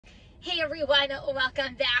Hey everyone,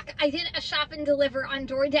 welcome back. I did a shop and deliver on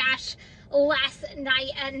DoorDash last night,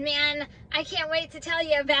 and man, I can't wait to tell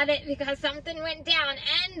you about it because something went down,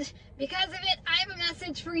 and because of it, I have a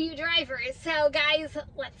message for you drivers. So guys,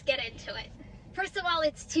 let's get into it. First of all,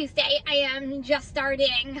 it's Tuesday. I am just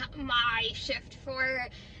starting my shift for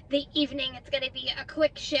the evening. It's going to be a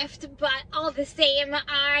quick shift, but all the same,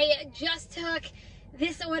 I just took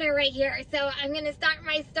this order right here. So I'm going to start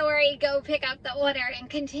my story, go pick up the order, and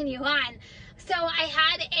continue on. So I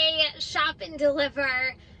had a shop and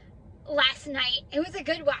deliver last night. It was a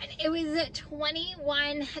good one. It was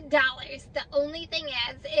 $21. The only thing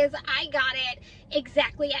is I got it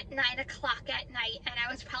exactly at 9 o'clock at night, and I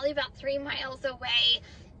was probably about 3 miles away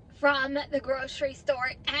from the grocery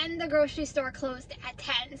store, and the grocery store closed at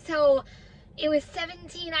 10. So it was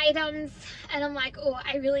 17 items, and I'm like, oh,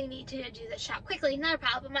 I really need to do this shop quickly. Not a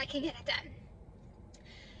problem, I can get it done.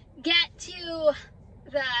 Get to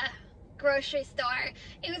the grocery store.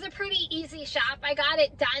 It was a pretty easy shop. I got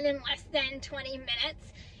it done in less than 20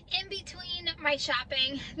 minutes. In between my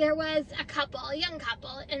shopping, there was a young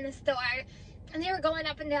couple in the store, and they were going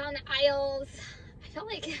up and down the aisles. I felt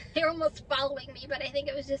like they were almost following me, but I think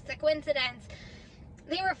it was just a coincidence.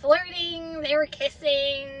 They were flirting, they were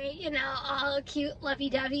kissing, you know, all cute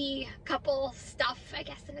lovey-dovey couple stuff, I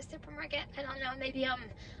guess, in a supermarket. I don't know, maybe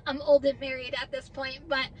I'm old and married at this point,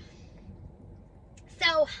 but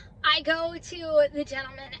so I go to the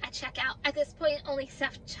gentleman at checkout. At this point, only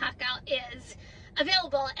self-checkout is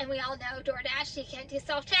available, and we all know DoorDash, you can't do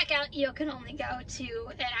self-checkout. You can only go to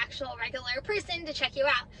an actual regular person to check you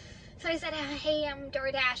out. So I said, hey, I'm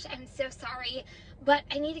DoorDash, I'm so sorry, but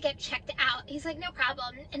I need to get checked out. He's like, no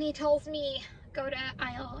problem. And he tells me, go to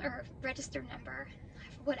aisle or register number,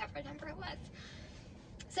 whatever number it was.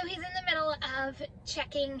 So he's in the middle of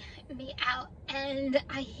checking me out, and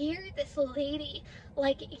I hear this lady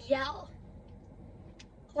like yell,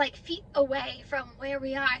 like feet away from where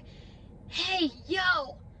we are, hey,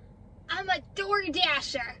 yo, I'm a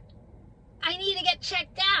DoorDasher. I need to get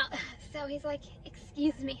checked out. So he's like,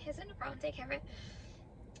 excuse me. Isn't a problem, take care of it.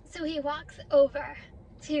 So he walks over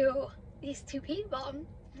to these two people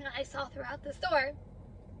that I saw throughout the store.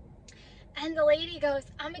 And the lady goes,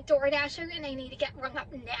 I'm a DoorDasher and I need to get rung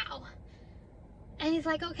up now. And he's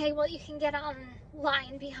like, okay, well, you can get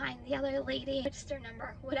online behind the other lady, register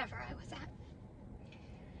number, whatever I was at.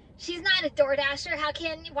 She's not a DoorDasher.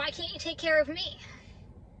 Why can't you take care of me?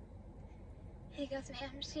 He goes,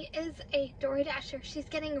 ma'am, she is a DoorDasher. She's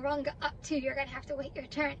getting rung up too. You're going to have to wait your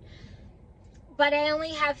turn. But I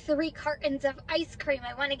only have 3 cartons of ice cream.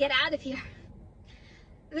 I want to get out of here.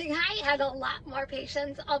 The guy had a lot more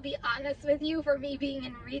patience, I'll be honest with you, for me being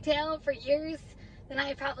in retail for years than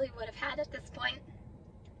I probably would have had at this point.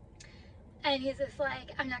 And he's just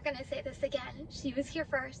like, I'm not going to say this again. She was here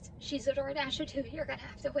first. She's a DoorDasher too. You're going to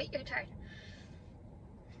have to wait your turn.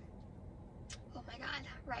 Oh my God,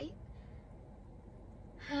 right?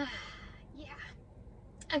 Yeah.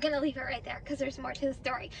 I'm going to leave it right there because there's more to the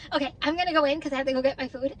story. Okay, I'm going to go in because I have to go get my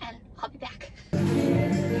food, and I'll be back.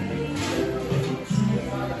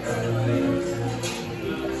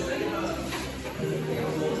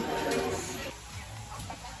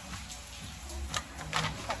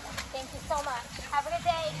 Thank you so much. Have a good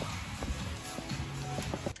day.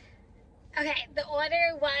 Okay, the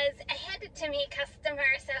order was a hand-to-me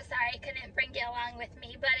customer, so sorry I couldn't bring you along with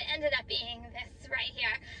me, but it ended up being this right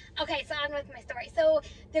here. Okay, so on with my story. So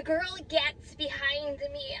the girl gets behind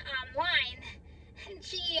me online, and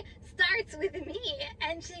she starts with me,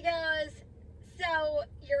 and she goes, so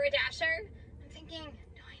you're a dasher? I'm thinking,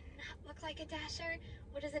 do I not look like a dasher?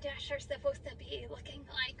 What is a dasher supposed to be looking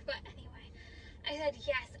like? But anyway, I said,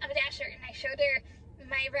 yes, I'm a dasher, and I showed her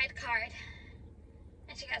my red card,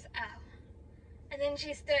 and she goes, oh. And then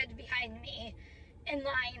she stood behind me in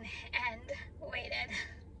line and waited.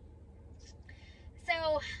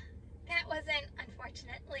 So that wasn't,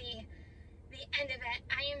 unfortunately, the end of it.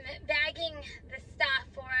 I'm bagging the stuff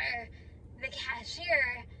for the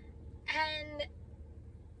cashier, and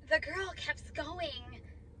the girl kept going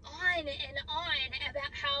on and on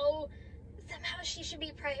about how somehow she should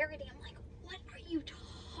be priority. I'm like, what are you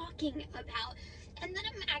talking about? And then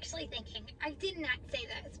I'm actually thinking, I did not say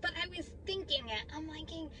this, but I was thinking it. I'm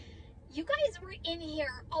thinking, you guys were in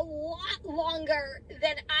here a lot longer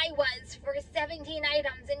than I was for 17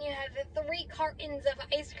 items, and you have 3 cartons of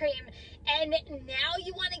ice cream, and now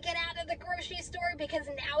you want to get out of the grocery store because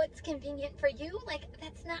now it's convenient for you? Like,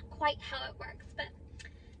 that's not quite how it works, but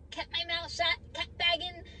kept my mouth shut, kept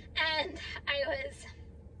bagging, and I was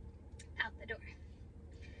out the door.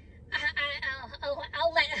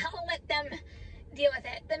 I'll let them deal with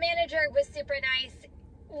it. The manager was super nice.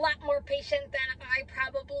 lot more patient than I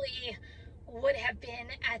probably would have been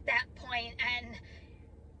at that point. And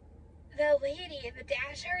the lady, the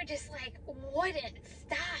dasher, just like wouldn't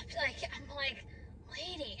stop. Like, I'm like,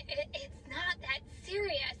 lady, it's not that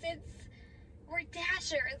serious. We're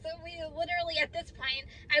dashers. We literally, at this point,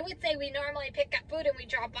 I would say we normally pick up food and we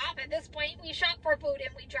drop off. At this point, we shop for food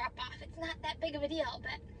and we drop off. It's not that big of a deal,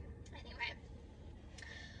 but anyway.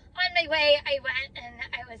 On my way, I went and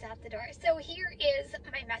I was out the door. So here is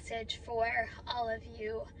my message for all of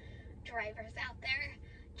you drivers out there.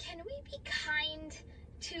 Can we be kind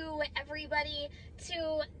to everybody,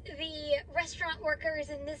 to the restaurant workers,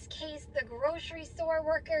 in this case, the grocery store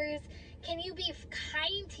workers? Can you be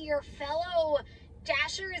kind to your fellow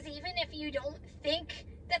dashers, even if you don't think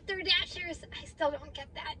that they're dashers? I still don't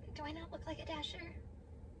get that. Do I not look like a dasher?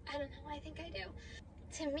 I don't know. I think I do.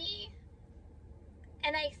 To me,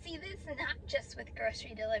 and I see this not just with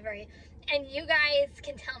grocery delivery, and you guys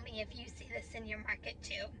can tell me if you see this in your market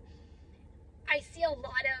too. I see a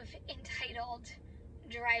lot of entitled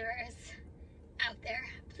drivers out there.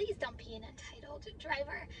 Please don't be an entitled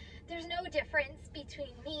driver. There's no difference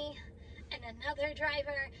between me and another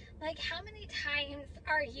driver. Like, how many times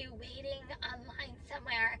are you waiting online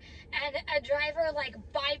somewhere and a driver like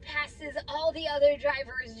bypasses all the other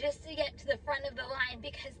drivers just to get to the front of the line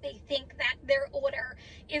because they think that their order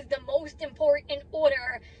is the most important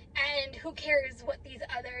order, and who cares what these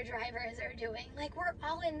other drivers are doing? Like, we're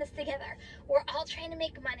all in this together. We're all trying to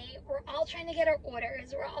make money. We're all trying to get our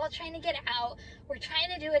orders. We're all trying to get out. We're trying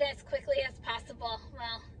to do it as quickly as possible.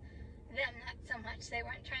 Well, them not so much. They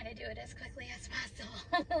weren't trying to do it as quickly as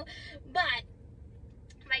possible. But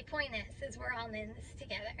my point is we're all in this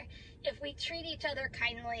together. If we treat each other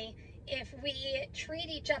kindly, if we treat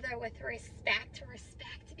each other with respect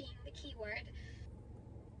being the key word,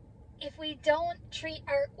 if we don't treat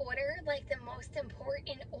our order like the most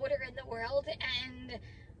important order in the world, and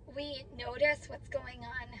we notice what's going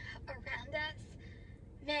on around us,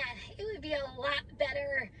 man, it would be a lot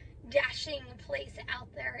better dashing place out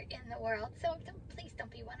there in the world. So please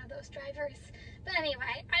don't be one of those drivers. But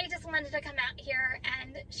anyway, I just wanted to come out here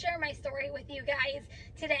and share my story with you guys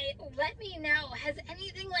today. Let me know, has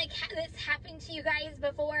anything like this happened to you guys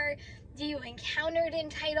before? Do you encounter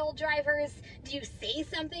entitled drivers? Do you say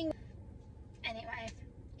something? Anyway,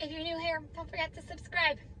 if you're new here, don't forget to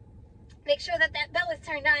subscribe. Make sure that bell is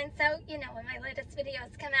turned on so you know when my latest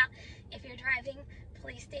videos come out. If you're driving,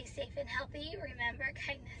 please stay safe and healthy. Remember,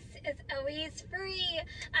 kindness is always free.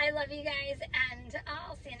 I love you guys, and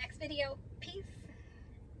I'll see you next video. Peace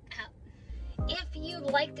out. If you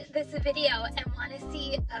liked this video and want to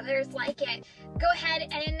see others like it, go ahead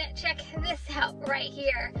and check this out right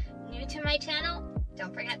here. New to my channel?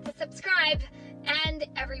 Don't forget to subscribe. And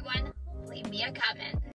everyone, leave me a comment.